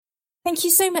Thank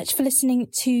you so much for listening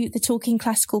to the Talking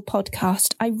Classical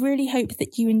podcast. I really hope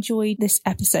that you enjoyed this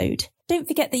episode. Don't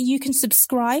forget that you can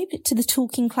subscribe to the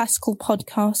Talking Classical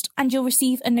podcast and you'll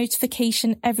receive a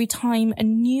notification every time a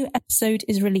new episode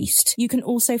is released. You can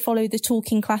also follow the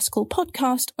Talking Classical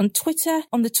podcast on Twitter,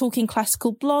 on the Talking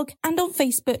Classical blog, and on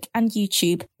Facebook and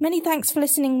YouTube. Many thanks for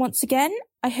listening once again.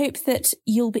 I hope that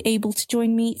you'll be able to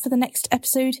join me for the next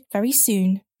episode very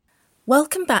soon.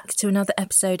 Welcome back to another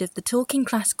episode of the Talking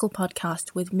Classical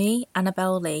podcast with me,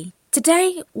 Annabelle Lee.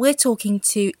 Today, we're talking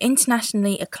to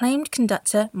internationally acclaimed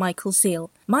conductor Michael Zeal.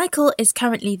 Michael is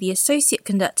currently the Associate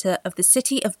Conductor of the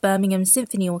City of Birmingham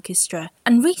Symphony Orchestra,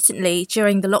 and recently,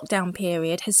 during the lockdown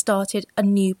period, has started a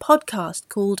new podcast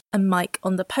called A Mic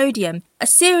on the Podium, a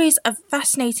series of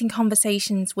fascinating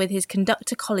conversations with his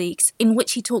conductor colleagues in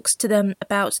which he talks to them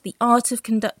about the art of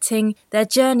conducting, their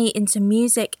journey into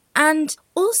music, and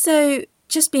also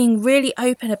just being really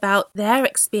open about their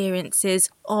experiences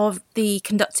of the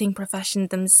conducting profession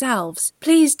themselves.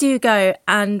 Please do go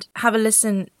and have a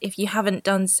listen if you haven't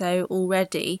done so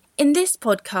already. In this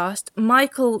podcast,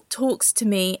 Michael talks to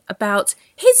me about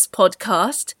his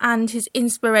podcast and his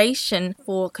inspiration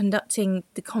for conducting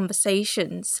the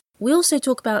conversations. We also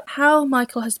talk about how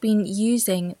Michael has been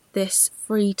using this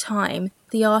free time,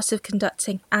 the art of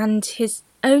conducting, and his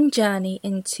own journey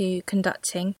into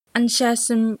conducting, and share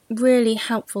some really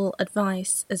helpful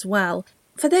advice as well.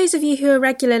 For those of you who are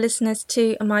regular listeners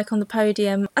to A Mic on the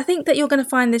Podium, I think that you're going to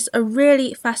find this a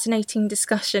really fascinating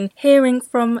discussion, hearing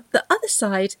from the other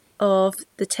side of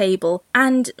the table.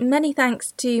 And many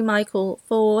thanks to Michael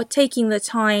for taking the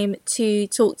time to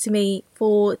talk to me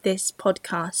for this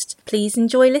podcast. Please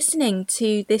enjoy listening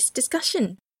to this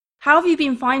discussion. How have you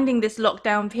been finding this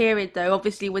lockdown period, though,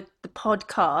 obviously with the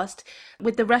podcast,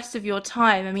 with the rest of your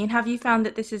time? I mean, have you found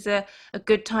that this is a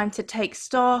good time to take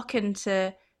stock and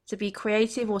to be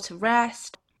creative or to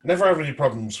rest? Never have any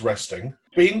problems resting.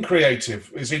 Being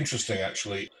creative is interesting,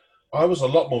 actually. I was a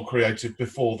lot more creative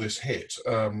before this hit.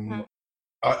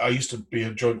 I used to be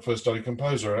a joint first study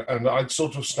composer, and I'd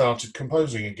sort of started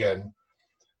composing again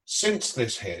since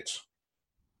this hit.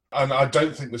 And I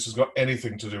don't think this has got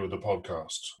anything to do with the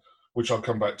podcast, which I'll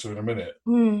come back to in a minute.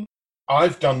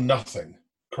 I've done nothing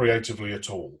creatively at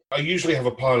all. I usually have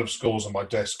a pile of scores on my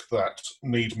desk that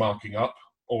need marking up,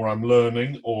 or I'm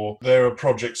learning, or there are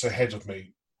projects ahead of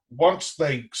me. Once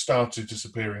they started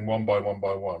disappearing one by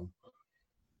one,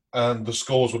 and the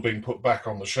scores were being put back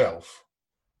on the shelf,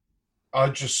 I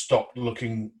just stopped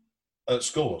looking at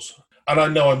scores. And I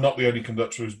know I'm not the only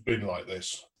conductor who's been like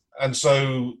this. And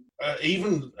so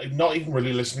even not even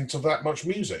really listening to that much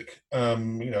music.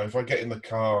 If I get in the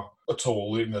car at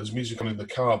all, there's music on in the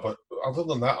car, but other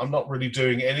than that, I'm not really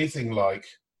doing anything like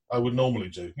I would normally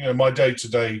do. My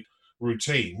day-to-day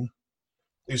routine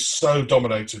is so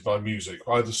dominated by music,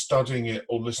 either studying it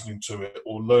or listening to it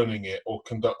or learning it or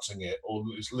conducting it or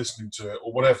listening to it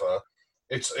or whatever.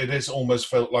 It has almost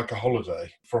felt like a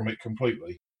holiday from it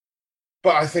completely.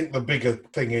 But I think the bigger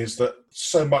thing is that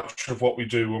so much of what we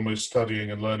do when we're studying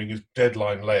and learning is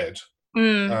deadline-led.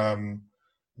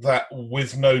 That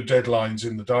with no deadlines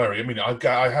in the diary, I mean,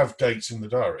 I have dates in the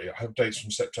diary. I have dates from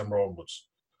September onwards.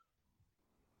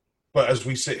 But as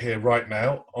we sit here right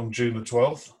now on June the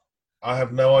 12th, I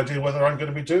have no idea whether I'm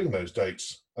going to be doing those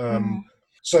dates.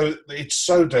 So it's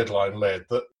so deadline-led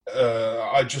that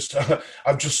I've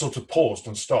just sort of paused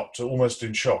and stopped, almost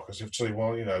in shock, as if to say,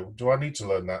 well, do I need to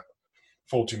learn that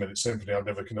 40-minute symphony I've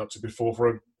never conducted before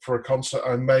for a concert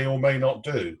I may or may not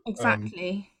do?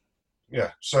 Exactly.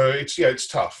 So it's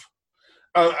tough.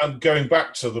 And going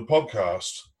back to the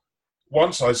podcast,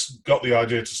 once I got the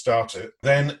idea to start it,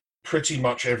 then pretty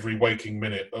much every waking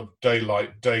minute of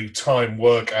daytime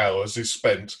work hours is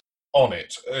spent on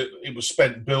it. It was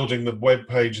spent building the web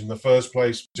page in the first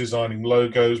place, designing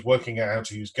logos, working out how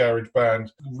to use GarageBand,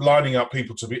 lining up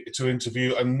people to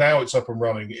interview, and now it's up and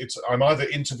running. I'm either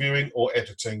interviewing or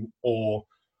editing or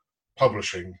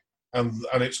publishing, and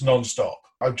it's non-stop.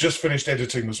 I've just finished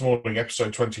editing this morning,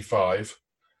 episode 25.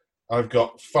 I've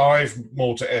got 5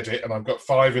 more to edit, and I've got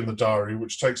 5 in the diary,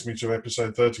 which takes me to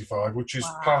episode 35, which is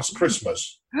past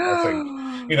Christmas, I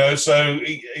think. So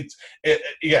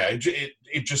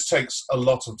it just takes a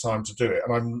lot of time to do it,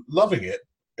 and I'm loving it.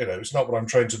 It's not what I'm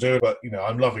trained to do, but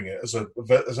I'm loving it as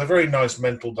a very nice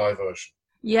mental diversion.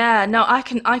 Yeah, no, I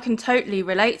can totally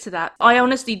relate to that. I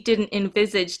honestly didn't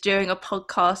envisage doing a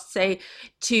podcast, say,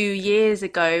 2 years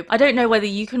ago. I don't know whether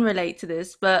you can relate to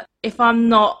this, but if I'm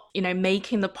not,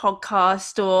 making the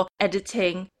podcast or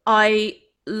editing, I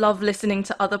love listening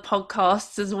to other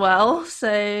podcasts as well.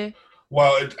 So,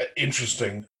 well,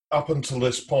 interesting. Up until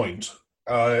this point,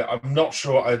 I'm not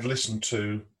sure I'd listened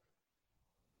to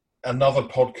another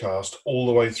podcast all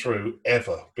the way through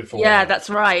ever before. Yeah, that's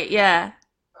right. Yeah.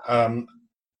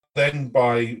 Then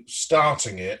by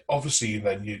starting it, obviously,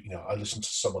 then I listened to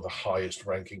some of the highest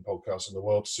ranking podcasts in the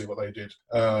world to see what they did.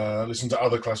 Listen to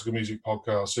other classical music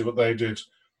podcasts, see what they did.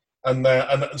 And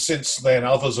since then,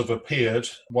 others have appeared.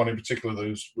 One in particular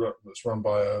that's run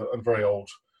by a very old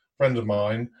friend of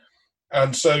mine.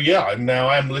 And so,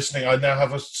 I am listening. I now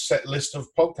have a set list of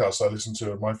podcasts I listen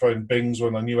to, and my phone bings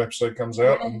when a new episode comes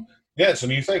out. And it's a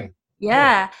new thing.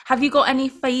 Yeah. Have you got any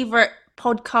favourite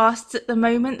podcasts at the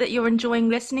moment that you're enjoying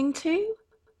listening to?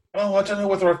 Oh, I don't know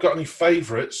whether I've got any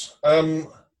favourites.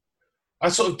 I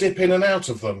sort of dip in and out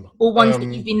of them. Or ones that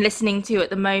you've been listening to at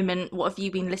the moment. What have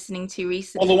you been listening to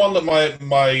recently? Well, the one that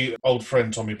my old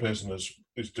friend Tommy Pearson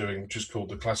is doing, which is called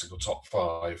the Classical Top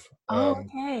 5.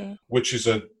 Okay. Which is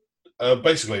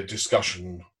basically a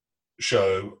discussion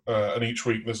show, and each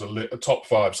week there's a top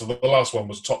 5. So the last one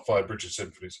was top 5 British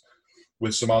symphonies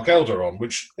with Sir Mark Elder on,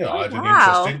 which I had an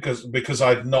interest in because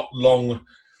I'd not long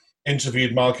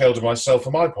interviewed Mark Elder myself for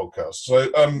my podcast.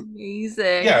 So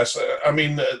amazing. Yes, I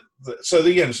mean,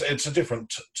 it's a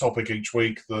different topic each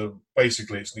week.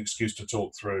 Basically, it's an excuse to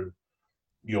talk through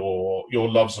your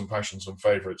loves and passions and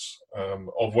favourites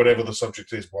of whatever the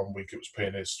subject is. One week it was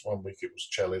pianists, one week it was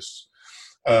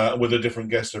cellists, with a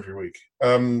different guest every week.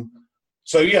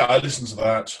 I listened to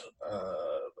that.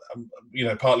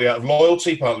 Partly out of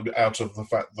loyalty, partly out of the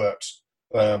fact that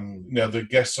the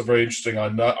guests are very interesting. I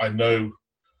know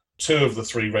 2 of the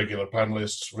 3 regular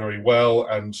panelists very well,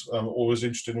 and I'm always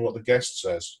interested in what the guest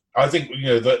says. I think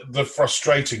the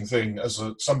frustrating thing as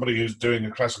somebody who's doing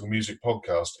a classical music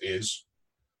podcast is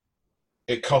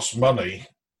it costs money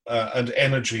and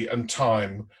energy and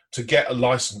time to get a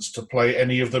license to play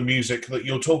any of the music that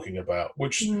you're talking about,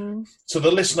 which to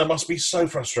the listener must be so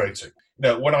frustrating.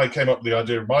 When I came up with the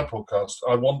idea of my podcast,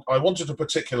 I wanted a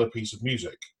particular piece of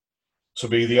music to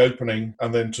be the opening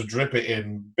and then to drip it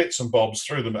in bits and bobs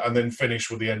through them and then finish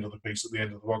with the end of the piece at the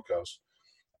end of the podcast.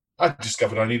 I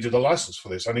discovered I needed a license for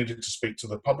this. I needed to speak to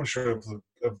the publisher of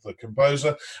the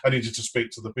composer. I needed to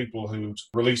speak to the people who'd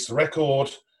released the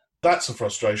record. That's a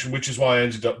frustration, which is why I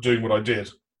ended up doing what I did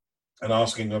and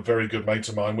asking a very good mate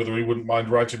of mine whether he wouldn't mind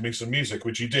writing me some music,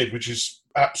 which he did, which is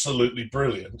absolutely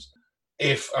brilliant.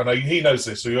 He knows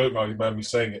this, so you won't mind me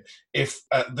saying it, if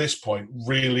at this point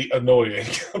really annoying,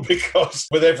 because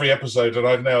with every episode, and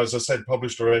I've now, as I said,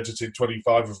 published or edited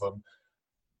 25 of them,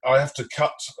 I have to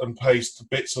cut and paste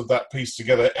bits of that piece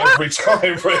together every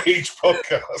time for each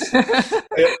podcast.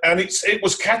 It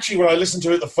was catchy when I listened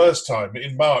to it the first time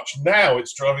in March. Now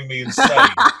it's driving me insane.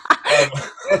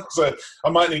 So I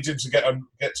might need him to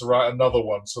get to write another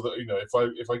one, so that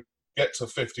if I get to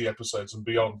 50 episodes and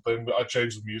beyond, then I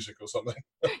change the music or something.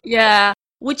 Yeah.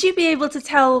 Would you be able to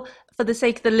tell, for the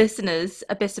sake of the listeners,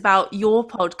 a bit about your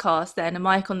podcast then, A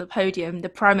Mic on the Podium, the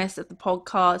premise of the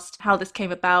podcast, how this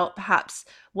came about, perhaps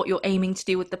what you're aiming to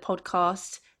do with the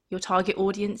podcast, your target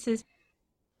audiences?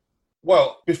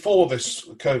 Well, before this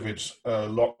COVID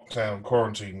lockdown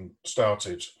quarantine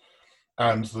started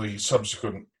and the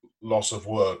subsequent loss of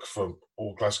work for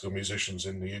all classical musicians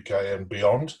in the UK and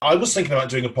beyond, I was thinking about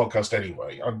doing a podcast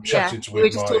anyway. I'm chatting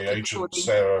with my agent,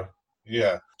 Sarah.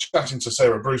 Yeah, chatting to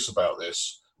Sarah Bruce about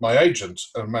this, my agent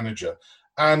and manager.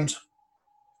 And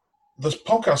the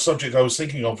podcast subject I was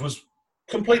thinking of was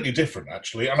completely different,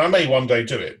 actually, and I may one day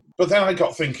do it. But then I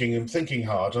got thinking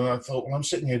hard, and I thought, well, I'm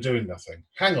sitting here doing nothing.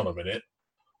 Hang on a minute.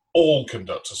 All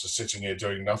conductors are sitting here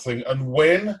doing nothing. And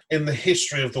when in the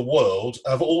history of the world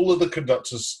have all of the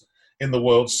conductors in the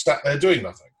world sat there doing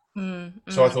nothing?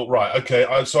 So I thought, right, okay.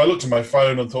 So I looked at my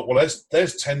phone and thought, well,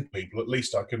 there's 10 people at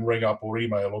least I can ring up or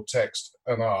email or text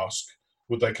and ask,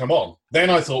 would they come on? Then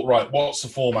I thought, right, what's the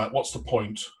format? What's the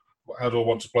point? How do I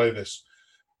want to play this?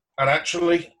 And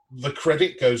actually, the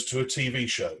credit goes to a TV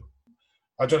show.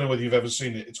 I don't know whether you've ever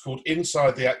seen it. It's called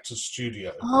Inside the Actor's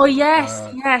Studio. Oh,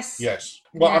 yes. Yes.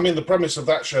 Well, I mean, the premise of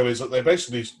that show is that they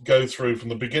basically go through from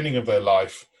the beginning of their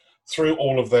life through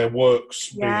all of their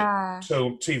works, be it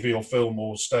TV or film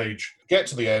or stage, get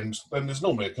to the end, then there's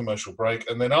normally a commercial break,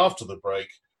 and then after the break,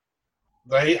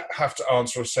 they have to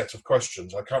answer a set of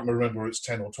questions. I can't remember whether it's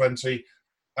 10 or 20,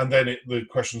 and then the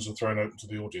questions are thrown open to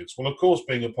the audience. Well, of course,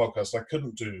 being a podcast, I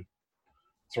couldn't do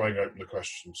throwing open the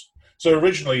questions. So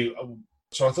originally,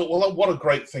 I thought, well, what a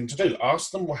great thing to do.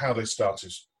 Ask them how they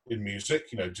started in music.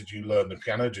 Did you learn the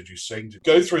piano? Did you sing?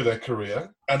 Go through their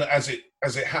career. And as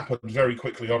it happened very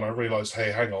quickly on, I realised,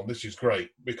 hey, hang on, this is great,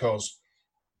 because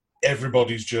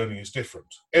everybody's journey is different.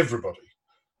 Everybody.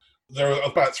 There are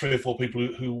about 3 or 4 people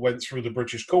who went through the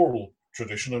British choral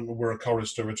tradition and were a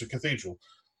chorister at a cathedral.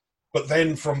 But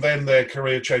then from then their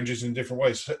career changes in different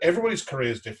ways. So everybody's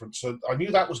career is different. So I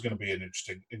knew that was going to be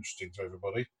interesting to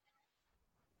everybody.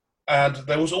 And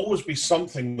there was always be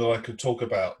something that I could talk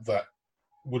about that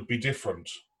would be different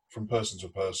from person to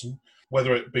person,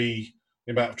 whether it be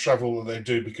the amount of travel that they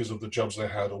do because of the jobs they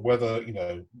had, or whether,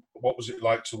 what was it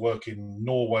like to work in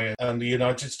Norway and the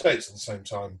United States at the same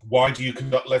time? Why do you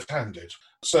conduct left-handed?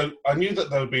 So I knew that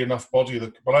there would be enough body,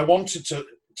 but I wanted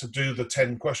to do the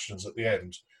 10 questions at the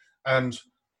end. And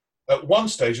at one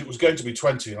stage, it was going to be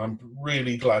 20, and I'm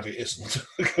really glad it isn't,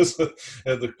 because the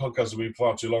podcast will be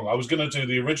far too long. I was going to do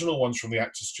the original ones from the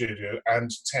Actors Studio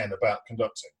and 10 about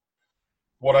conducting.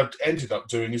 What I've ended up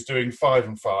doing is doing 5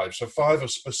 and 5. So 5 are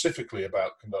specifically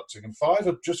about conducting, and 5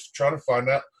 are just trying to find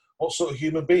out what sort of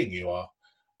human being you are.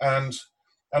 And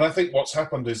I think what's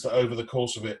happened is that over the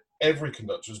course of it, every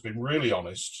conductor has been really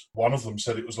honest. One of them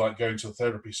said it was like going to a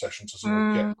therapy session to sort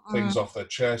of get things off their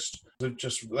chest.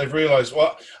 They've realised,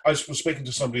 well, I was speaking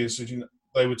to somebody and said,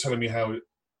 they were telling me how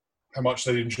much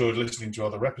they enjoyed listening to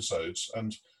other episodes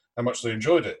and how much they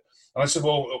enjoyed it. And I said,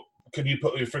 well, can you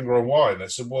put your finger on why? And they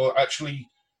said, well, actually,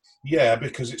 yeah,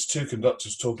 because it's two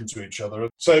conductors talking to each other.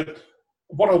 So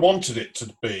what I wanted it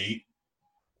to be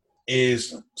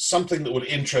is something that would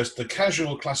interest the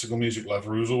casual classical music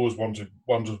lover who's always wondered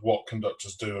what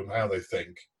conductors do and how they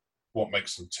think, what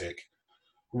makes them tick,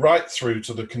 right through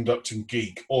to the conducting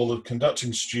geek or the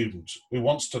conducting student who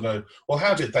wants to know, well,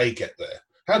 how did they get there?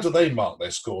 How do they mark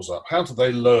their scores up? How do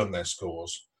they learn their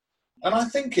scores? And I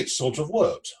think it's sort of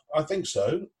worked. I think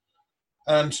so.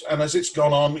 And as it's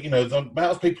gone on, the amount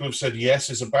of people who've said yes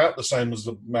is about the same as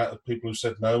the amount of people who've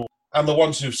said no. And the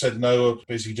ones who've said no are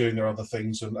busy doing their other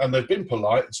things. And they've been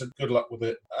polite and said, good luck with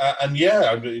it.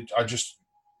 I just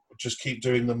keep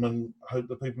doing them and hope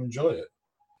that people enjoy it.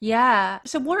 Yeah.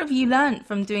 So what have you learned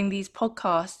from doing these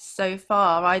podcasts so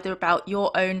far, either about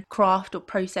your own craft or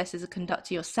process as a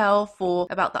conductor yourself, or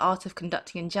about the art of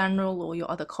conducting in general, or your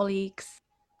other colleagues?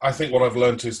 I think what I've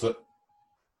learned is that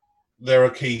there are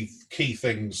key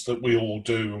things that we all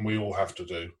do and we all have to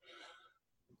do.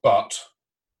 But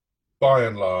by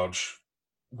and large,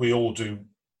 we all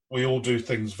do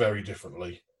things very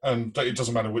differently. And it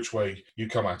doesn't matter which way you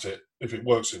come at it. If it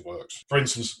works, it works. For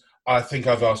instance, I think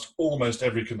I've asked almost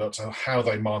every conductor how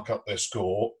they mark up their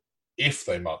score, if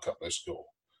they mark up their score.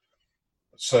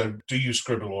 So do you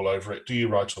scribble all over it? Do you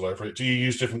write all over it? Do you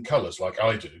use different colours like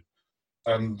I do?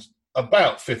 And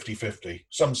about 50-50.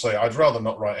 Some say, I'd rather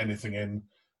not write anything in.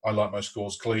 I like my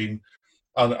scores clean.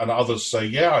 And others say,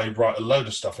 yeah, I write a load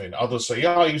of stuff in. Others say,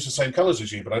 yeah, I use the same colours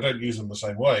as you, but I don't use them the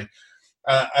same way.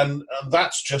 And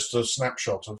that's just a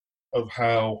snapshot of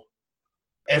how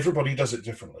everybody does it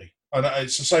differently. And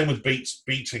it's the same with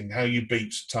beating, how you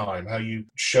beat time, how you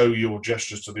show your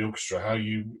gestures to the orchestra, how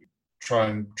you try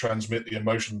and transmit the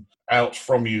emotion out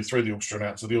from you through the orchestra and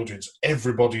out to the audience.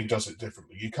 Everybody does it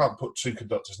differently. You can't put two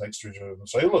conductors next to each other and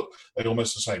say, look, they're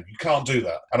almost the same. You can't do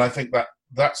that. And I think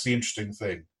that's the interesting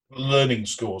thing. Learning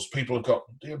scores, people have got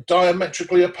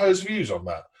diametrically opposed views on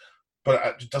that,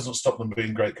 but it doesn't stop them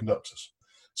being great conductors.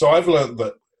 So I've learned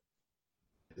that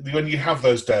when you have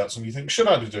those doubts and you think, should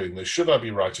I be doing this? Should I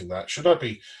be writing that? Should I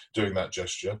be doing that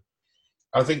gesture?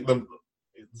 I think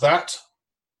that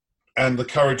and the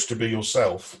courage to be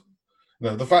yourself,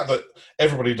 the fact that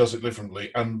everybody does it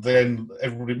differently, and then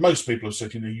most people have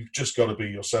said, you've just got to be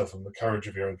yourself and the courage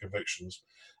of your own convictions.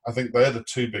 I think they're the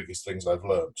two biggest things I've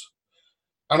learned.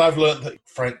 And I've learned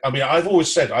that, I've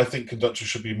always said I think conductors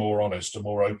should be more honest and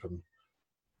more open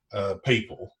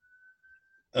people.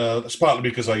 It's partly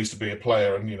because I used to be a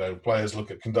player, and players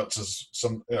look at conductors.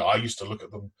 I used to look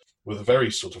at them with a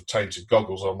very sort of tainted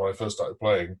goggles on when I first started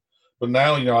playing. But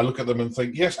now, I look at them and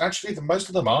think, yes, actually, most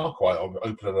of them are quite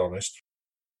open and honest.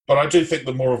 But I do think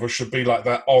that more of us should be like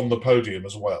that on the podium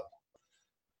as well.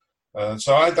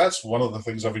 So that's one of the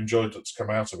things I've enjoyed that's come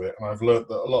out of it, and I've learned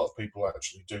that a lot of people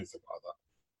actually do think like that.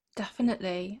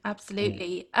 Definitely,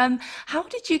 absolutely. How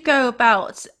did you go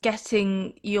about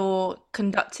getting your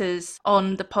conductors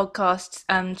on the podcast,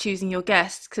 choosing your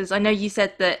guests? Because I know you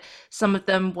said that some of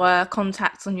them were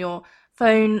contacts on your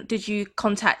phone. Did you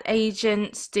contact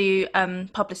agents? Do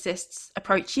publicists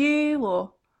approach you,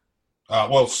 or?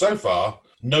 Well, so far,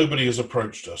 nobody has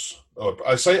approached us.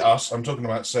 I say us, I'm talking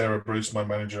about Sarah Bruce, my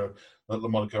manager at the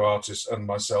Monaco Artists, and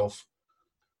myself.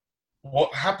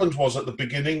 What happened was, at the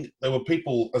beginning, there were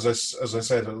people, as I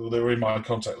said, they were in my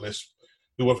contact list,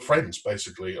 who were friends,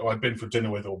 basically, or I'd been for dinner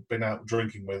with, or been out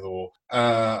drinking with, or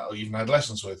even had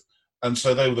lessons with. And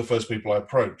so they were the first people I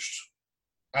approached.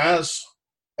 As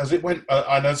it went,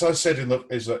 and as I said in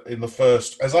the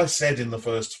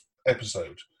first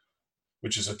episode,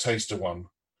 which is a taster one,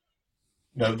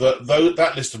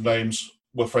 that list of names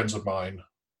were friends of mine,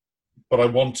 but I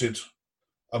wanted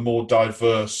a more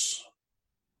diverse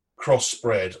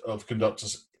cross-spread of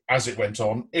conductors as it went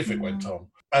on, if it went on.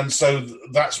 And so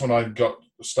that's when I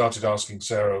started asking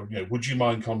Sarah, would you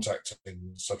mind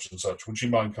contacting such and such? Would you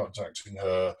mind contacting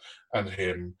her and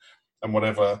him and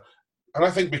whatever? And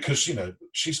I think because,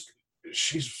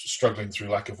 she's struggling through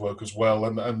lack of work as well,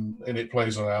 and it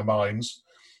plays on our minds,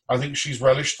 I think she's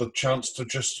relished the chance to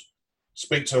just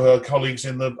speak to her colleagues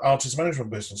in the artist management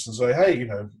business and say, hey,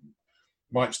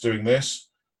 Mike's doing this.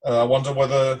 I wonder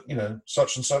whether,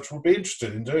 such and such would be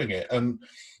interested in doing it. And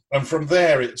from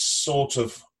there, it's sort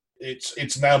of,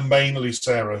 it's now mainly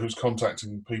Sarah who's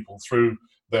contacting people through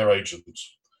their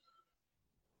agents.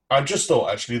 I just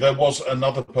thought, actually, there was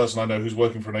another person I know who's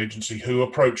working for an agency who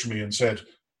approached me and said,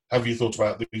 have you thought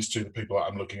about these two people that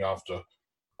I'm looking after?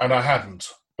 And I hadn't,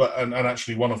 and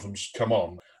actually one of them's come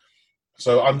on.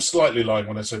 So I'm slightly lying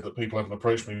when I said that people haven't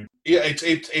approached me. Yeah,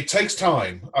 it takes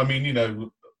time. I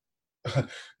mean,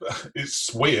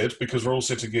 it's weird because we're all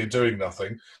sitting here doing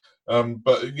nothing.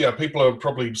 But yeah, people are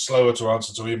probably slower to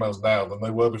answer to emails now than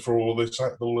they were before all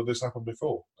of this happened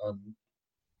before.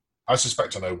 I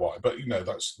suspect I know why, but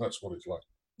that's what it's like.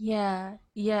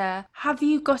 Yeah. Have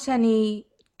you got any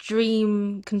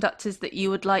dream conductors that you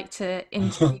would like to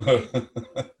interview?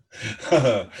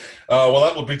 Well,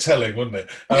 that would be telling, wouldn't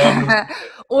it?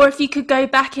 Or if you could go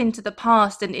back into the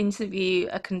past and interview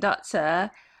a conductor,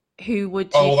 who would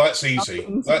you? Oh, that's easy.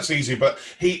 That's easy. But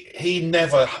he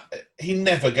never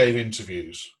gave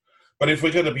interviews. But if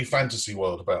we're going to be fantasy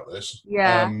world about this,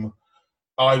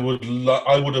 I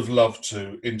would have loved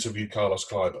to interview Carlos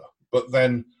Kleiber. But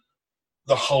then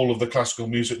the whole of the classical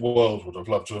music world would have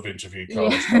loved to have interviewed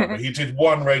Carlos Kleiber. He did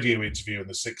one radio interview in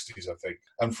the 60s, I think.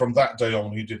 And from that day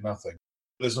on, he did nothing.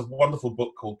 There's a wonderful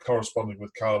book called Corresponding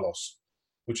with Carlos,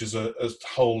 which is a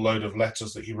whole load of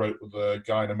letters that he wrote with a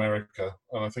guy in America.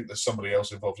 And I think there's somebody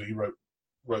else involved that he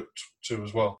wrote to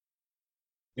as well.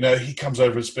 He comes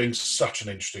over as being such an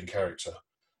interesting character.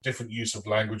 Different use of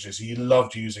languages. He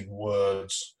loved using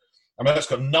words. I mean, that's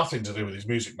got nothing to do with his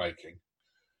music making.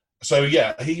 So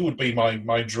yeah, he would be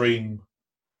my dream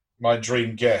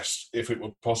guest if it were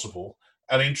possible.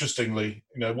 And interestingly,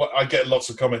 I get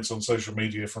lots of comments on social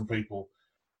media from people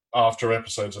after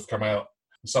episodes have come out.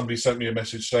 Somebody sent me a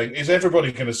message saying, "Is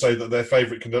everybody going to say that their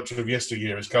favourite conductor of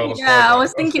yesteryear is Carlos Kleiber?" Yeah, I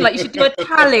was thinking you should do a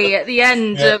tally at the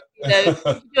end of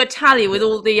do a tally with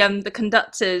all the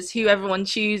conductors who everyone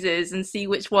chooses and see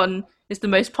which one is the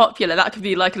most popular. That could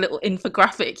be like a little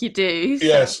infographic you do. So.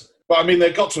 Yes, but I mean,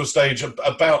 they got to a stage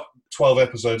about 12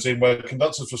 episodes in where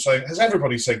conductors were saying, "Has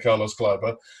everybody said Carlos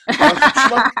Kleiber?"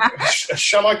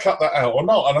 Shall I cut that out or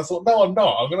not? And I thought, no, I'm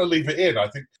not. I'm going to leave it in. I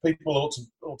think people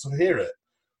ought to hear it.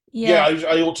 Yeah,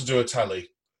 I ought to do a tally.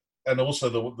 And also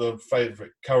the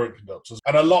favourite current conductors.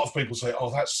 And a lot of people say,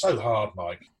 "Oh, that's so hard,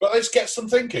 Mike." But it gets them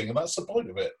thinking, and that's the point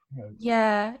of it.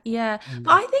 Yeah.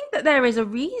 But I think that there is a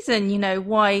reason,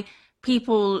 why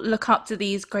people look up to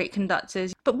these great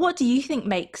conductors. But what do you think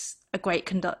makes a great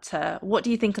conductor? What do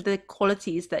you think are the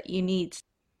qualities that you need?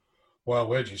 Well,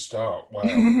 where do you start? Wow,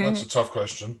 that's a tough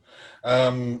question.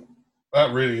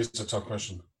 That really is a tough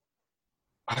question.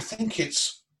 I think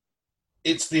it's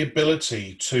the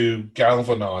ability to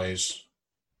galvanize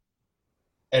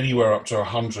anywhere up to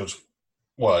 100,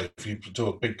 well, if you do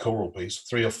a big choral piece,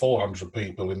 300 or 400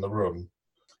 people in the room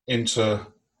into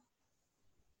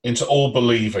all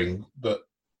believing that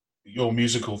your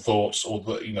musical thoughts, or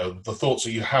the thoughts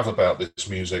that you have about this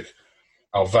music,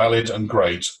 are valid and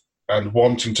great, and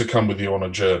wanting to come with you on a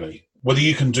journey. Whether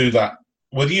you do that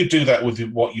with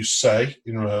what you say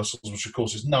in rehearsals, which of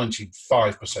course is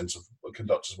 95% of a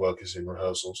conductor's work is in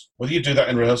rehearsals. Whether you do that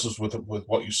in rehearsals with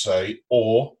what you say,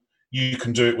 or you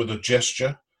can do it with a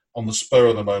gesture on the spur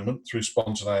of the moment through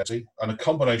spontaneity, and a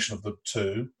combination of the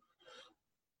two.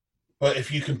 But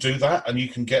if you can do that and you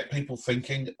can get people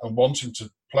thinking and wanting to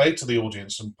play to the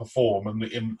audience and perform and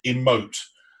emote,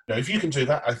 if you can do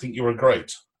that, I think you're a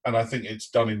great. And I think it's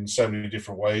done in so many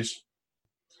different ways.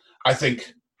 I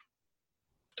think,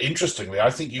 interestingly,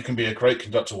 I think you can be a great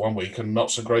conductor one week and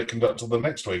not so great conductor the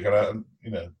next week. And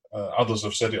others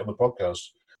have said it on the podcast.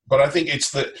 But I think it's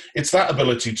that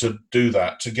ability to do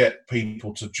that, to get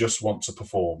people to just want to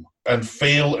perform and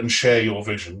feel and share your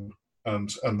vision,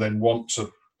 and then want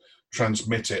to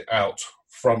transmit it out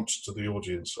front to the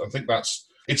audience. I think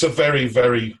it's a very,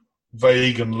 very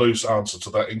vague and loose answer to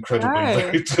that incredibly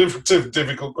very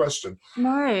difficult question.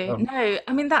 No.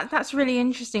 I mean, that's really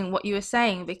interesting what you were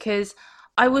saying, because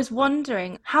I was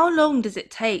wondering, how long does it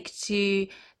take to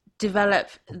develop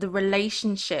the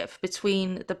relationship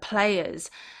between the players?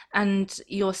 and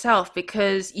yourself,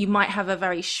 because you might have a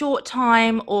very short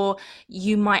time, or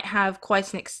you might have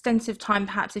quite an extensive time,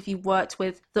 perhaps if you worked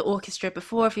with the orchestra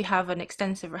before, if you have an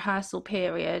extensive rehearsal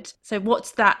period. So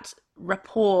what's that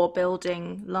rapport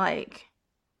building like?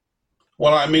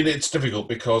 Well, I mean, it's difficult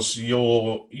because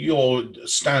your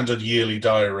standard yearly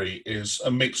diary is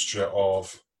a mixture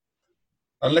of,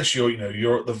 unless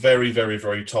you're at the very, very,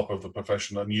 very top of the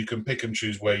profession and you can pick and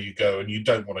choose where you go and you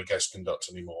don't want to guest conduct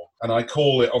anymore. And I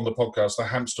call it on the podcast the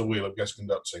hamster wheel of guest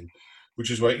conducting,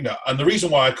 which is where, and the reason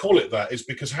why I call it that is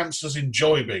because hamsters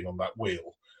enjoy being on that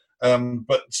wheel.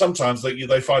 But sometimes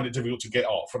they find it difficult to get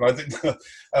off. And I think,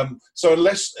 so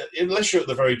unless you're at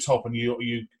the very top and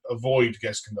you avoid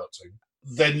guest conducting,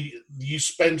 then you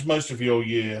spend most of your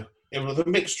year with a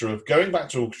mixture of going back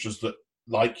to orchestras that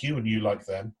like you and you like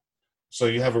them, so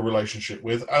you have a relationship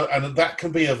with, and that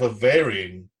can be of a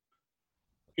varying,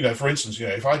 for instance,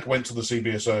 if I went to the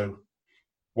CBSO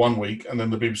one week and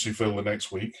then the BBC Phil the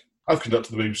next week, I've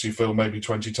conducted the BBC Phil maybe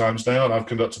 20 times now, and I've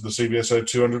conducted the CBSO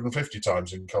 250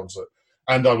 times in concert,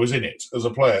 and I was in it as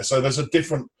a player. So there's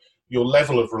your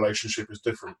level of relationship is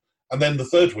different. And then the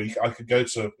third week, I could go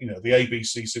to, the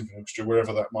ABC Symphony Orchestra,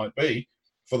 wherever that might be,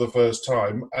 for the first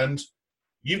time, and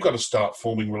you've got to start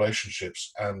forming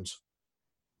relationships and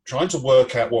trying to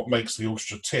work out what makes the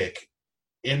orchestra tick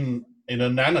in a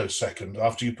nanosecond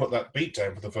after you put that beat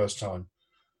down for the first time.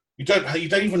 You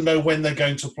don't even know when they're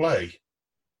going to play.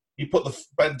 You put the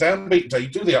downbeat down, you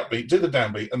do the upbeat, do the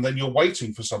downbeat, and then you're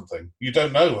waiting for something. You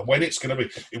don't know when it's going to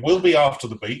be. It will be after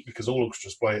the beat, because all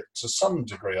orchestras play it to some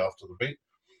degree after the beat.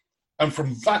 And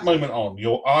from that moment on,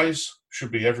 your eyes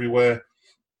should be everywhere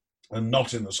and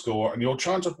not in the score, and you're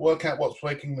trying to work out what's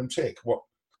making them tick, what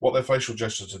their facial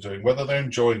gestures are doing, whether they're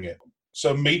enjoying it.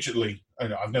 So immediately,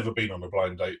 I've never been on a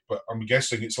blind date, but I'm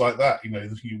guessing it's like that.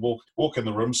 You walk in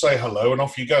the room, say hello, and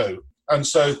off you go. And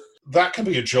so that can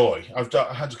be a joy. I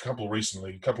had a couple of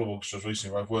orchestras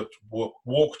recently where I've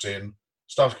walked in,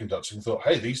 started conducting, thought,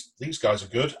 hey, these guys are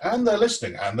good, and they're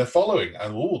listening, and they're following,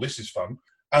 and this is fun.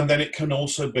 And then it can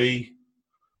also be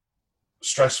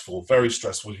stressful, very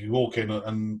stressful. You walk in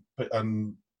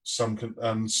and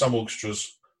some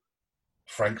orchestras,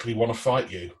 frankly, want to fight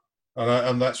you,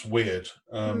 and that's weird.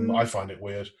 I find it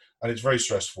weird, and it's very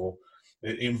stressful.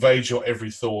 It invades your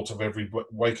every thought of every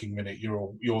waking minute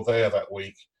you're there that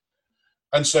week.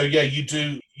 And so, yeah, you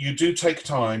do take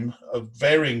time of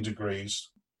varying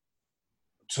degrees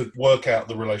to work out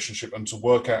the relationship and to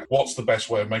work out what's the best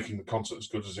way of making the concert as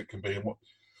good as it can be. And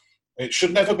it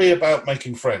should never be about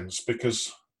making friends,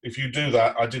 because if you do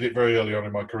that, I did it very early on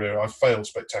in my career, I failed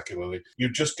spectacularly. You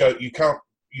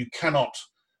cannot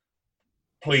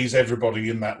please everybody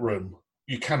in that room.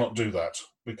 You cannot do that,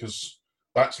 because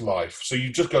that's life. So you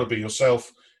just got to be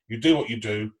yourself. You do what you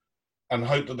do and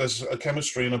hope that there's a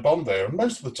chemistry and a bond there. And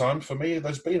most of the time, for me,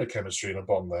 there's been a chemistry and a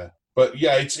bond there. But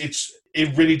yeah,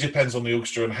 it really depends on the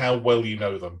orchestra and how well you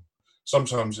know them.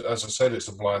 Sometimes, as I said, it's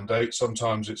a blind date.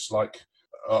 Sometimes it's like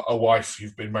a wife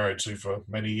you've been married to for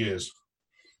many years.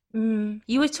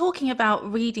 You were talking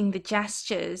about reading the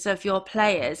gestures of your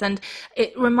players, and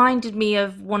it reminded me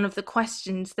of one of the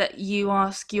questions that you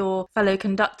ask your fellow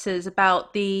conductors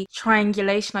about the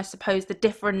triangulation, I suppose, the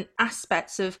different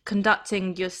aspects of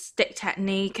conducting, your stick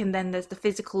technique, and then there's the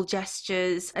physical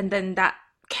gestures, and then that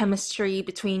chemistry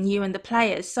between you and the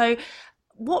players. So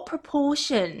what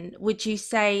proportion would you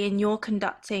say in your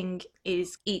conducting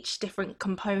is each different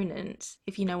component,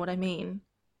 if you know what I mean?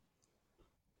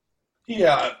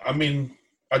 Yeah, I mean,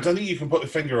 I don't think you can put the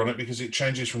finger on it, because it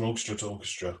changes from orchestra to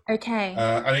orchestra. Okay.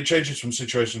 And it changes from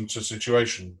situation to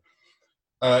situation.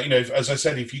 As I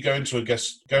said, if you go into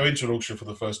an orchestra for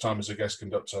the first time as a guest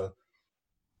conductor,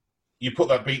 you put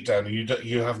that beat down and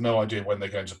you have no idea when they're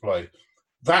going to play.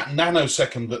 That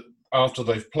nanosecond that after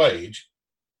they've played,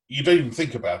 you don't even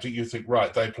think about it. You think,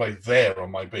 right, they play there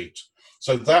on my beat.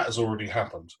 So that has already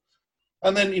happened.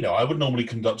 And then, I would normally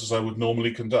conduct as I would normally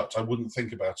conduct. I wouldn't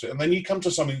think about it. And then you come to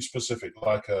something specific,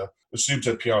 like a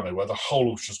subto piano, where the whole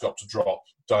orchestra's got to drop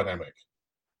dynamic.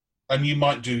 And you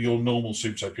might do your normal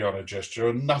subto piano gesture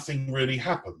and nothing really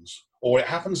happens. Or it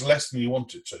happens less than you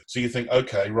want it to. So you think,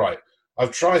 okay, right,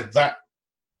 I've tried that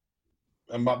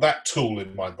tool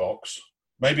in my box.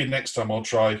 Maybe next time I'll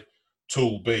try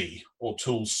tool B or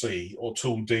tool C or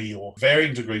tool D, or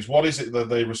varying degrees. What is it that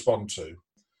they respond to?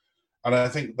 And I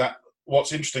think that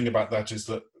what's interesting about that is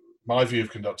that my view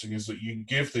of conducting is that you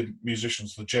give the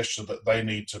musicians the gesture that they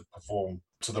need to perform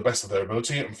to the best of their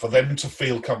ability and for them to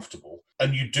feel comfortable.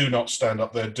 And you do not stand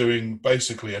up there doing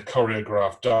basically a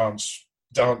choreographed dance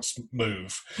dance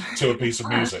move to a piece of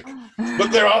music.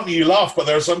 But you laugh, but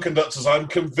there are some conductors I'm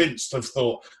convinced have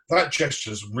thought, that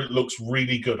gesture looks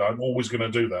really good. I'm always going to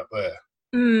do that there.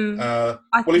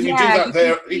 Well, if you do that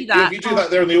there, if you do that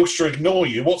there and the orchestra ignore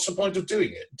you, what's the point of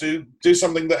doing it? Do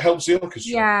something that helps the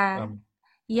orchestra.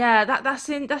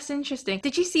 That's interesting.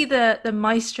 Did you see the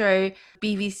Maestro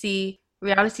BBC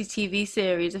reality TV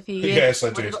series a few years Yes,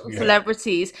 ago? I did.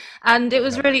 Celebrities, and it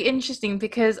was really interesting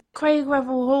because Craig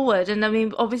Revel Horwood, and I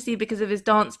mean, obviously because of his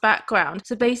dance background.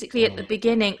 So basically, at the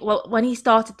beginning, well, when he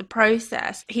started the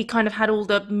process, he kind of had all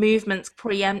the movements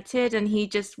preempted, and he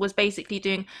just was basically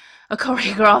doing a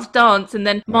choreographed dance. And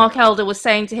then Mark Elder was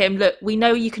saying to him, "Look, we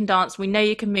know you can dance, we know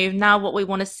you can move. Now, what we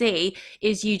want to see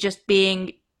is you just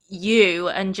being you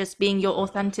and just being your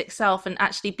authentic self and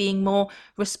actually being more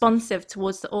responsive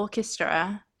towards the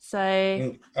orchestra."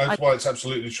 So that's why it's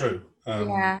absolutely true.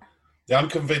 I'm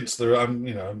convinced I'm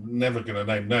never going to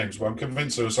name names, but I'm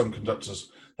convinced there are some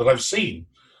conductors that I've seen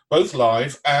both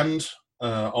live and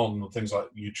on things like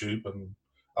YouTube and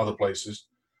other places.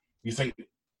 You think,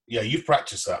 you've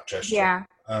practiced that gesture.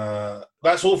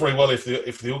 That's all very well if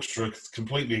the orchestra is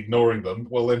completely ignoring them.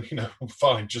 Well, then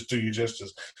fine, just do your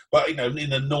gestures. But in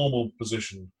a normal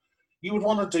position, you would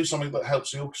want to do something that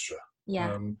helps the orchestra,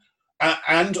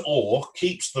 and or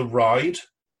keeps the ride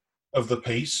of the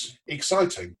piece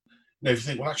exciting. If you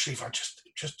think, well, actually, if I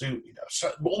just do,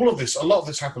 so all of this, a lot of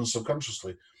this happens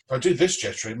subconsciously. If I do this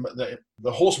gesture,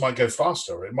 the horse might go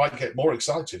faster, or it might get more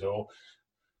excited, or.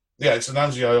 Yeah, it's an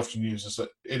analogy I often use, is that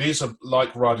it is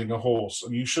like riding a horse,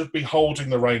 and you should be holding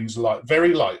the reins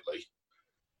very lightly,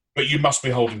 but you must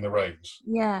be holding the reins.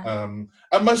 And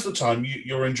most of the time,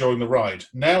 you're enjoying the ride.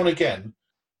 Now and again,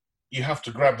 you have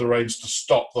to grab the reins to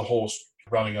stop the horse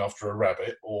running after a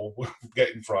rabbit or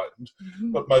getting frightened.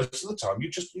 But most of the time,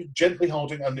 you're gently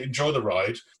holding and enjoy the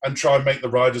ride and try and make the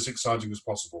ride as exciting as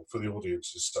possible for the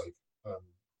audience's sake.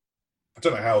 I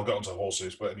don't know how I got onto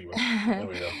horses, but anyway, there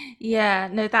we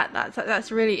go. That's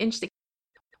really interesting.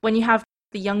 When you have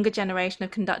the younger generation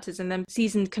of conductors and then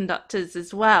seasoned conductors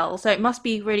as well, so it must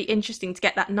be really interesting to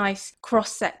get that nice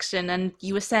cross section. And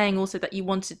you were saying also that you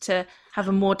wanted to have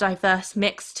a more diverse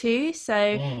mix too.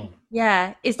 So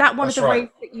is that one of the ways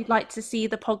that you'd like to see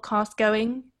the podcast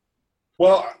going?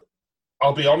 Well,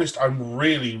 I'll be honest, I'm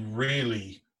really,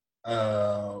 really,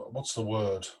 what's the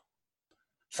word?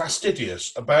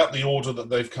 Fastidious about the order that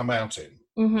they've come out in.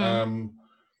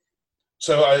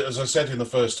 So as I said in the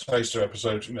first Taster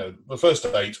episode, the first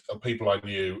 8 of people I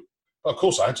knew, of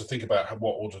course I had to think about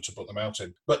what order to put them out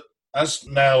in. But as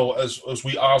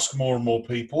we ask more and more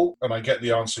people, and I get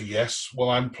the answer yes, well,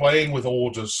 I'm playing with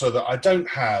orders so that I don't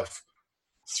have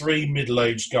 3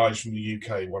 middle-aged guys from the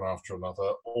UK, one after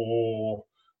another, or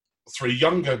 3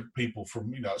 younger people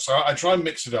from, so I try and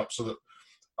mix it up so that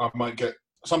I might get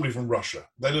somebody from Russia,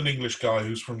 then an English guy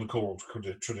who's from the choral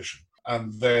tradition.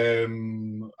 And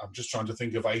then I'm just trying to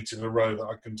think of 8 in a row that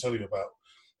I can tell you about.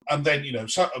 And then,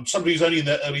 somebody who's only in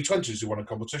their early 20s who won a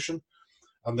competition.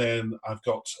 And then I've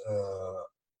got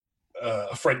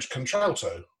a French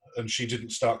contralto, and she didn't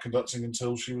start conducting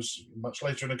until she was much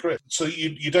later in her career. So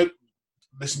you don't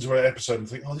listen to her episode and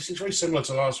think, oh, this is very similar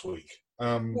to last week.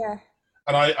 And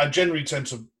I generally tend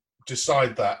to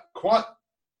decide that quite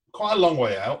a long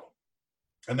way out,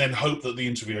 and then hope that the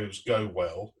interviews go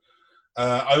well.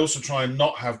 I also try and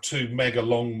not have 2 mega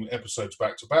long episodes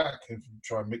back to back, and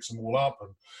try and mix them all up.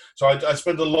 And so I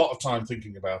spend a lot of time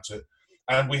thinking about it.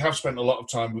 And we have spent a lot of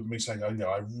time with me saying,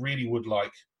 I really would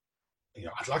like,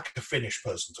 I'd like a Finnish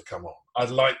person to come on. I'd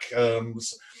like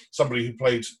somebody who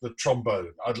played the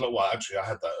trombone. I had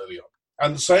that early on.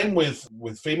 And the same with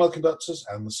female conductors,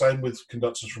 and the same with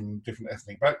conductors from different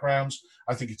ethnic backgrounds.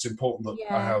 I think it's important that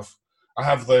I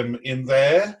have them in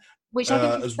there. Which I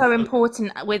think is so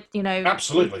important with,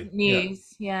 absolutely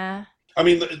news. Yeah. I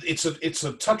mean, it's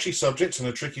a touchy subject and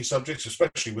a tricky subject,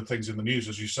 especially with things in the news,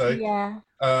 as you say. Yeah.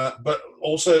 But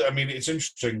also, I mean, it's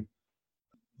interesting.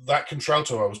 That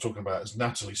contralto I was talking about is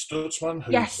Natalie Stutzman,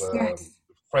 who's a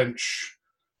French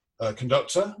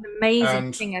conductor. An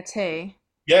amazing singer too.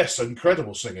 Yes,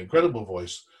 incredible singer, incredible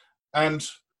voice. And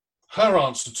her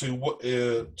answer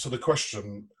to the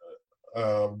question,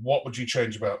 what would you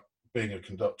change about being a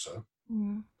conductor,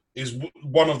 is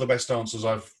one of the best answers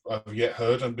I've yet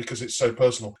heard, and because it's so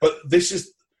personal. But this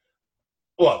is,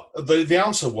 the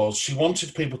answer was she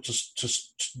wanted people to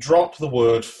drop the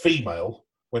word female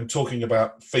when talking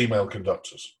about female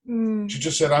conductors. She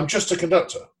just said, I'm just a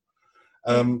conductor,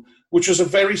 which was a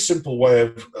very simple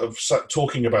way of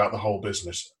talking about the whole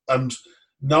business. And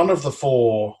none of the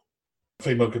 4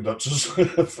 female conductors.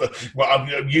 Well,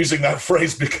 I'm using that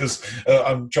phrase because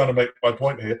I'm trying to make my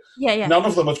point here. Yeah. None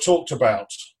of them have talked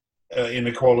about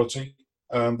inequality.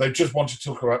 They just wanted to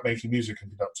talk about making music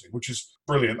and conducting, which is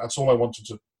brilliant. That's all I wanted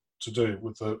to do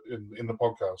with in the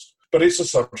podcast. But it's a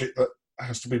subject that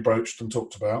has to be broached and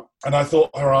talked about. And I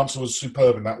thought her answer was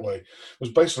superb in that way. It was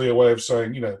basically a way of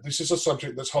saying, this is a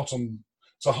subject that's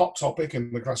it's a hot topic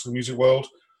in the classical music world,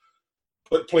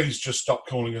 but please just stop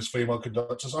calling us female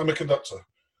conductors. I'm a conductor.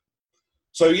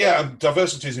 So yeah,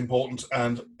 diversity is important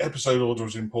and episode order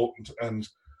is important. And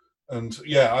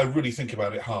yeah, I really think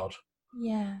about it hard.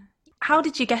 Yeah. How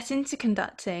did you get into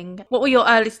conducting? What were your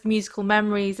earliest musical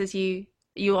memories, as you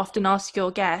often ask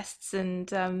your guests?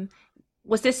 And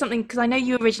was this something, because I know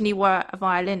you originally were a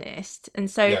violinist, and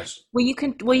so yes. were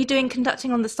you doing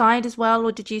conducting on the side as well,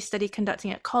 or did you study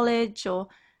conducting at college? Or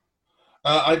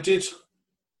I did.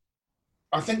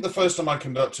 I think the first time I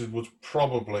conducted was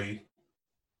probably,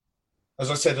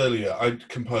 as I said earlier, I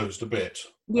composed a bit.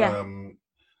 Yeah.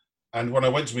 And when I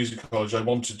went to music college, I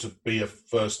wanted to be a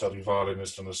first study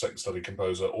violinist and a second study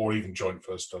composer, or even joint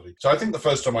first study. So I think the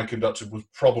first time I conducted was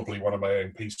probably one of my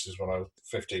own pieces when I was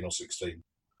 15 or 16.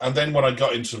 And then when I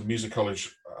got into music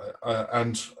college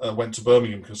and went to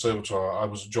Birmingham Conservatoire, I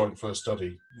was a joint first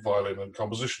study violin and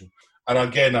composition. And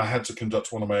again, I had to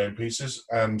conduct one of my own pieces.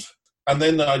 And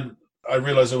then I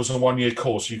realised there was a 1-year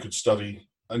course you could study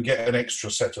and get an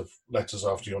extra set of letters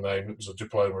after your name. It was a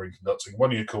diploma in conducting.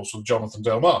 1-year course with Jonathan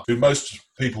Delmar, who most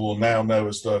people will now know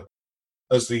as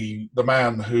the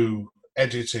man who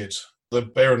edited the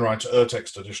Bärenreiter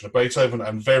Urtext edition of Beethoven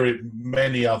and very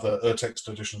many other Urtext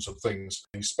editions of things.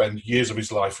 He spent years of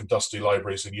his life in dusty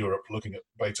libraries in Europe looking at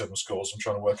Beethoven scores and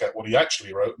trying to work out what he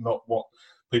actually wrote, not what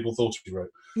people thought he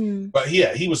wrote. But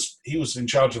yeah, he was in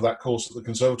charge of that course at the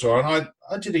Conservatoire, and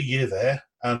I did a year there,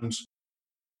 and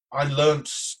I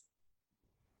learnt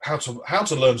how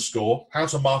to learn score, how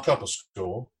to mark up a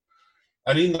score,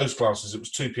 and in those classes it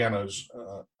was 2 pianos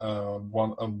and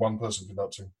one person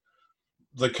conducting.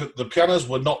 The pianos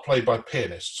were not played by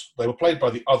pianists; they were played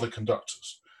by the other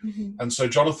conductors. Mm-hmm. And so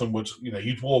Jonathan would,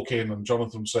 you'd walk in and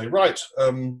Jonathan would say, right,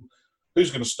 who's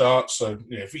going to start? So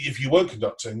if you weren't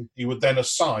conducting, he would then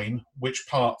assign which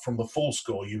part from the full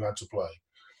score you had to play.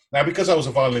 Now, because I was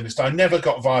a violinist, I never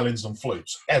got violins and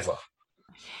flutes, ever.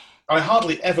 I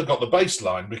hardly ever got the bass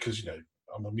line because,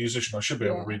 I'm a musician. I should be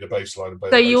able to read a bass line.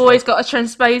 So you always got a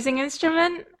transposing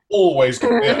instrument? Always,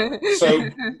 yeah. So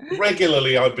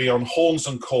regularly I'd be on horns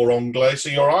and cor anglais, so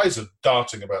your eyes are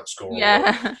darting about score.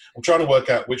 Yeah. I'm trying to work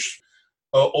out which,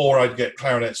 or I'd get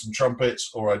clarinets and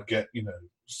trumpets, or I'd get,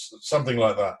 something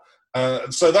like that.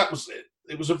 And so that was it.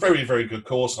 It was a very, very good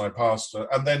course, and I passed.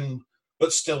 And then,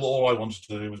 but still, all I wanted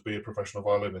to do was be a professional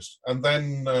violinist. And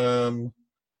then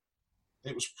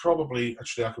it was probably,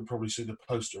 actually, I could probably see the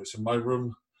poster. It's in my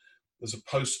room. There's a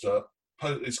poster.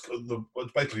 It's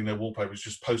basically no wallpaper. It's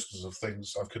just posters of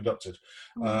things I've conducted,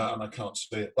 and I can't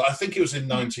see it. But I think it was in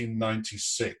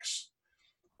 1996.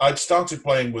 I'd started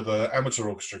playing with an amateur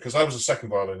orchestra because I was a second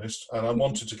violinist, and I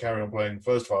wanted to carry on playing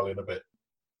first violin a bit.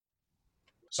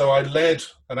 So I led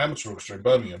an amateur orchestra in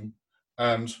Birmingham,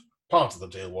 and part of the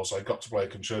deal was I got to play a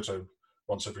concerto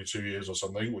once every 2 years or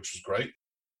something, which was great.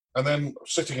 And then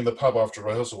sitting in the pub after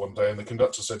rehearsal one day, and the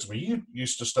conductor said to me, "You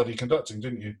used to study conducting,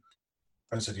 didn't you?"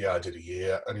 I said, "Yeah, I did a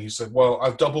year." And he said, "Well,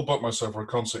 I've double booked myself for a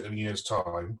concert in a year's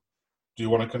time. Do you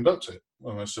want to conduct it?"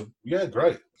 And I said, "Yeah,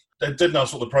 great." They didn't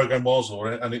ask what the program was,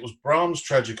 and it was Brahms'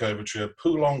 Tragic Overture,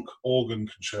 Poulenc Organ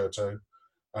Concerto,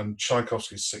 and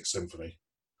Tchaikovsky's Sixth Symphony.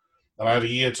 And I had a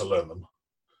year to learn them.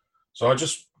 So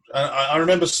I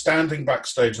remember standing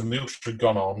backstage and the orchestra had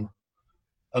gone on.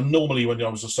 And normally when I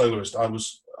was a soloist, I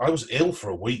was ill for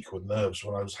a week with nerves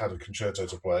when I had a concerto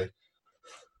to play.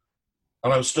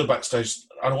 And I was stood backstage,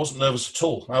 and I wasn't nervous at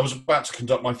all. I was about to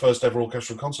conduct my first ever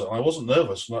orchestral concert, and I wasn't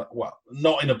nervous.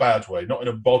 Not in a bad way, not in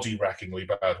a body-rackingly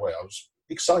bad way. I was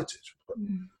excited.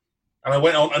 And I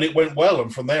went on, and it went well.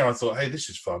 And from there, I thought, hey, this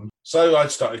is fun. So I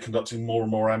started conducting more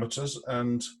and more amateurs.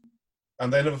 And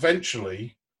then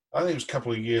eventually, I think it was a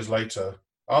couple of years later,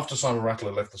 after Simon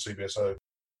Rattler left the CBSO,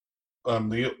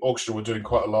 the orchestra were doing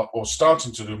quite a lot, or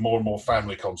starting to do more and more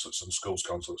family concerts and schools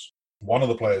concerts. One of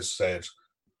the players said,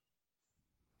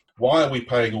 "Why are we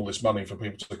paying all this money for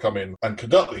people to come in and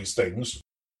conduct these things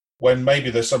when maybe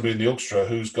there's somebody in the orchestra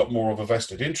who's got more of a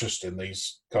vested interest in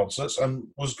these concerts and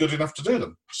was good enough to do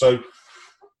them?" So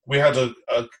we had a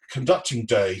conducting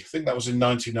day, I think that was in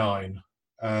 99,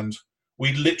 and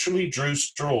we literally drew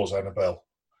straws, Annabelle.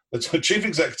 The chief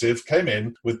executive came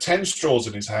in with 10 straws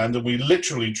in his hand, and we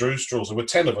literally drew straws. There were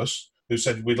 10 of us who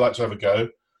said we'd like to have a go.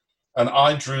 And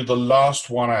I drew the last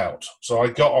one out. So I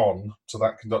got on to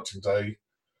that conducting day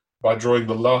by drawing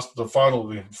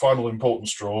the final important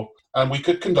straw. And we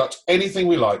could conduct anything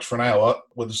we liked for an hour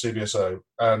with the CBSO.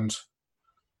 And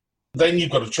then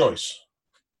you've got a choice.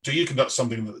 Do you conduct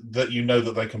something that you know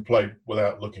that they can play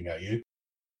without looking at you?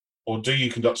 Or do you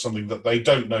conduct something that they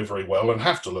don't know very well and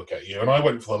have to look at you? And I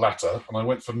went for the latter, and I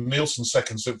went for Nielsen's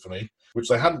Second Symphony, which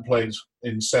they hadn't played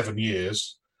in 7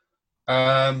 years,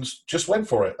 and just went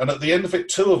for it. And at the end of it,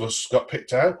 2 of us got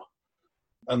picked out,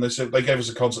 and they gave us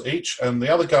a concert each, and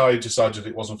the other guy decided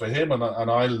it wasn't for him, and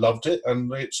I loved it,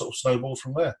 and it sort of snowballed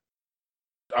from there.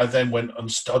 I then went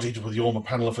and studied with Jorma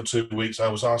Panela for 2 weeks. I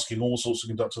was asking all sorts of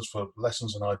conductors for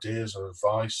lessons and ideas and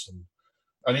advice,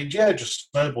 and it just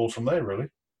snowballed from there, really.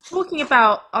 Talking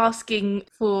about asking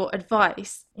for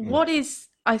advice, what is,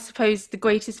 I suppose, the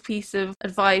greatest piece of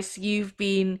advice you've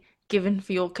been given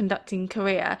for your conducting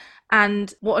career,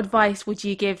 and what advice would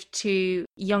you give to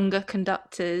younger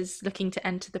conductors looking to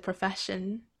enter the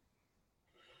profession?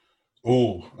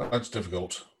 Oh, that's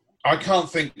difficult. I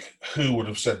can't think who would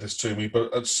have said this to me,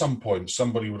 but at some point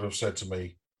somebody would have said to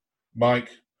me, Mike,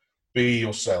 be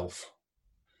yourself.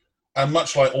 And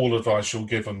much like all advice you're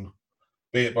given,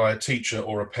 be it by a teacher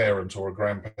or a parent or a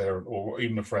grandparent or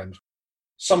even a friend,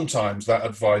 sometimes that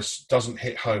advice doesn't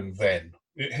hit home then.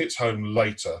 It hits home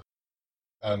later.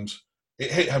 And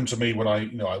it hit home to me when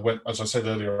I went, as I said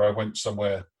earlier, I went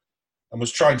somewhere and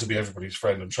was trying to be everybody's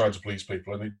friend and trying to please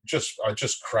people. And I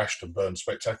just crashed and burned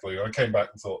spectacularly. And I came back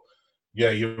and thought, yeah,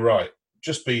 you're right.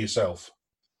 Just be yourself.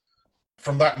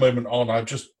 From that moment on, I've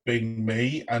just been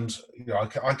me. And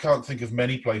I can't think of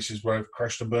many places where I've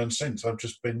crashed and burned since. I've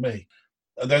just been me.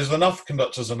 And there's enough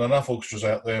conductors and enough orchestras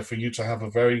out there for you to have a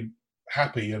very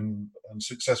happy and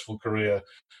successful career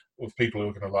with people who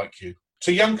are going to like you.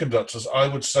 To young conductors, I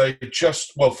would say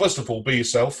first of all, be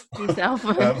yourself.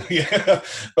 Yeah.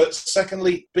 But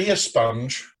secondly, be a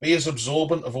sponge. Be as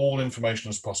absorbent of all information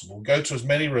as possible. Go to as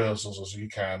many rehearsals as you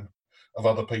can of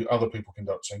other people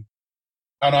conducting.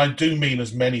 And I do mean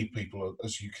as many people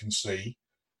as you can see,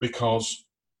 because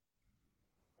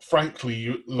frankly,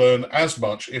 you learn as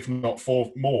much, if not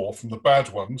more, from the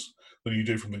bad ones than you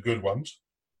do from the good ones.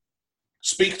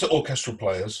 Speak to orchestral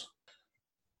players.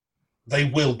 They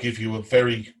will give you a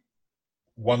very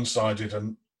one-sided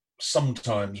and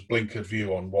sometimes blinkered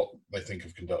view on what they think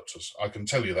of conductors. I can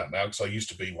tell you that now because I used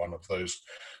to be one of those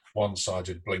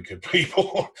one-sided blinkered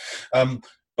people.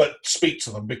 But speak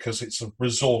to them, because it's a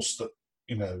resource that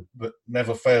that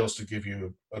never fails to give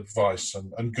you advice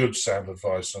and good sound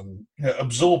advice, and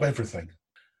absorb everything.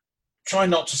 Try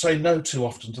not to say no too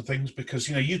often to things, because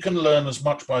you can learn as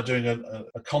much by doing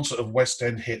a concert of West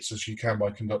End hits as you can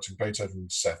by conducting Beethoven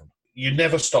 7. You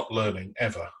never stop learning,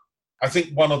 ever. I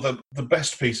think one of the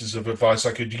best pieces of advice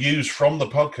I could use from the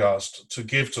podcast to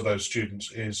give to those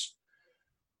students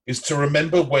is to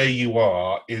remember where you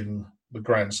are in the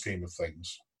grand scheme of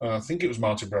things. I think it was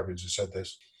Martin Brabbins who said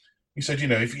this. He said,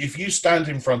 if you stand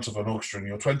in front of an orchestra and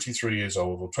you're 23 years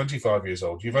old or 25 years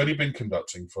old, you've only been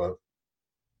conducting for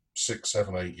 6,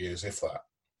 7, 8 years, if that.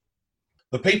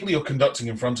 The people you're conducting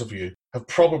in front of you have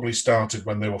probably started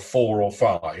when they were 4 or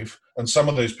 5, and some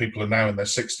of those people are now in their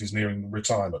 60s nearing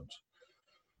retirement.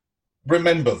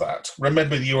 Remember that.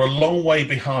 Remember that you're a long way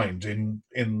behind in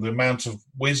the amount of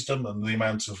wisdom and the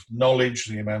amount of knowledge,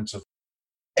 the amount of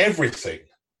everything.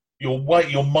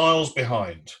 You're miles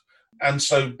behind. And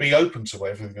so be open to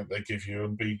everything that they give you,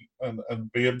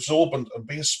 and be absorbent and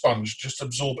be a sponge. Just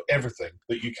absorb everything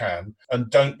that you can, and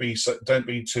don't be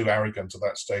too arrogant at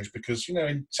that stage, because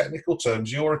in technical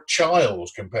terms you're a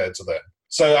child compared to them.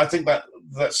 So I think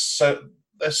that's so.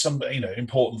 There's some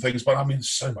important things, but I mean,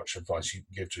 so much advice you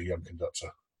can give to a young conductor,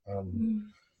 and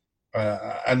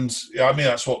I mean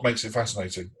that's what makes it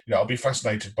fascinating. I'll be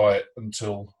fascinated by it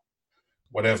until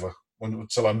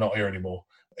I'm not here anymore.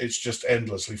 It's just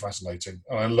endlessly fascinating,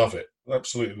 and I love it.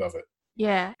 Absolutely love it.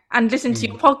 Yeah, and listen to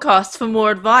your podcast for more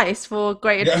advice, for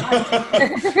great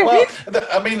advice. Well,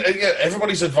 I mean,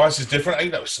 everybody's advice is different.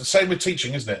 It's the same with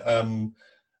teaching, isn't it?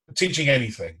 Teaching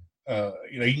anything,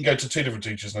 you can go to 2 different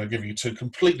teachers and they'll give you 2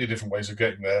 completely different ways of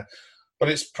getting there, but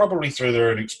it's probably through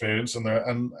their own experience, and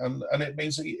it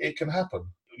means that it can happen.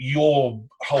 Your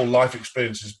whole life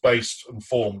experience is based and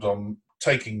formed on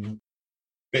taking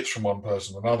bits from one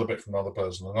person, another bit from another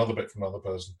person, another bit from another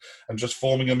person, and just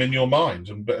forming them in your mind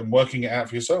and working it out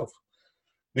for yourself.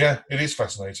 Yeah, it is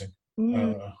fascinating.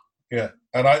 Yeah,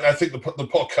 and I think the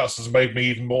podcast has made me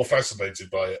even more fascinated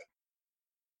by it.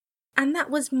 And that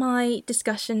was my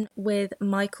discussion with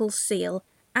Michael Seal.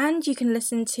 And you can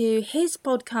listen to his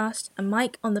podcast, A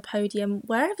Mic on the Podium,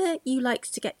 wherever you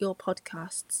like to get your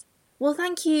podcasts. Well,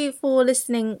 thank you for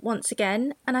listening once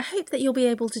again, and I hope that you'll be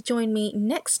able to join me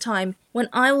next time when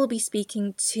I will be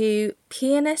speaking to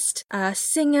pianist,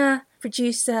 singer,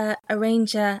 producer,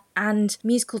 arranger, and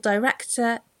musical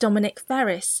director Dominic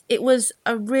Ferris. It was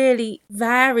a really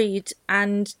varied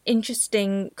and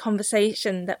interesting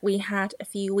conversation that we had a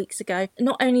few weeks ago,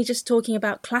 not only just talking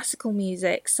about classical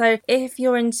music. So if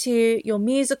you're into your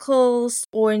musicals,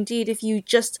 or indeed if you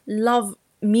just love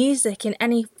music in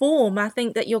any form, I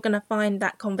think that you're going to find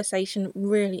that conversation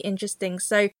really interesting.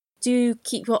 So do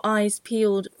keep your eyes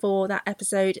peeled for that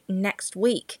episode next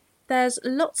week. There's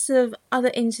lots of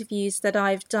other interviews that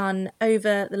I've done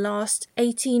over the last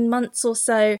 18 months or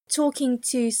so, talking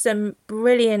to some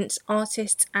brilliant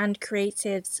artists and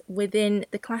creatives within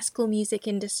the classical music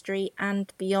industry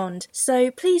and beyond.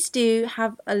 So please do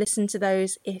have a listen to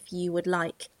those if you would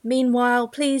like. Meanwhile,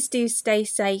 please do stay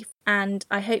safe, and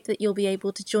I hope that you'll be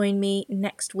able to join me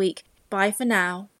next week. Bye for now.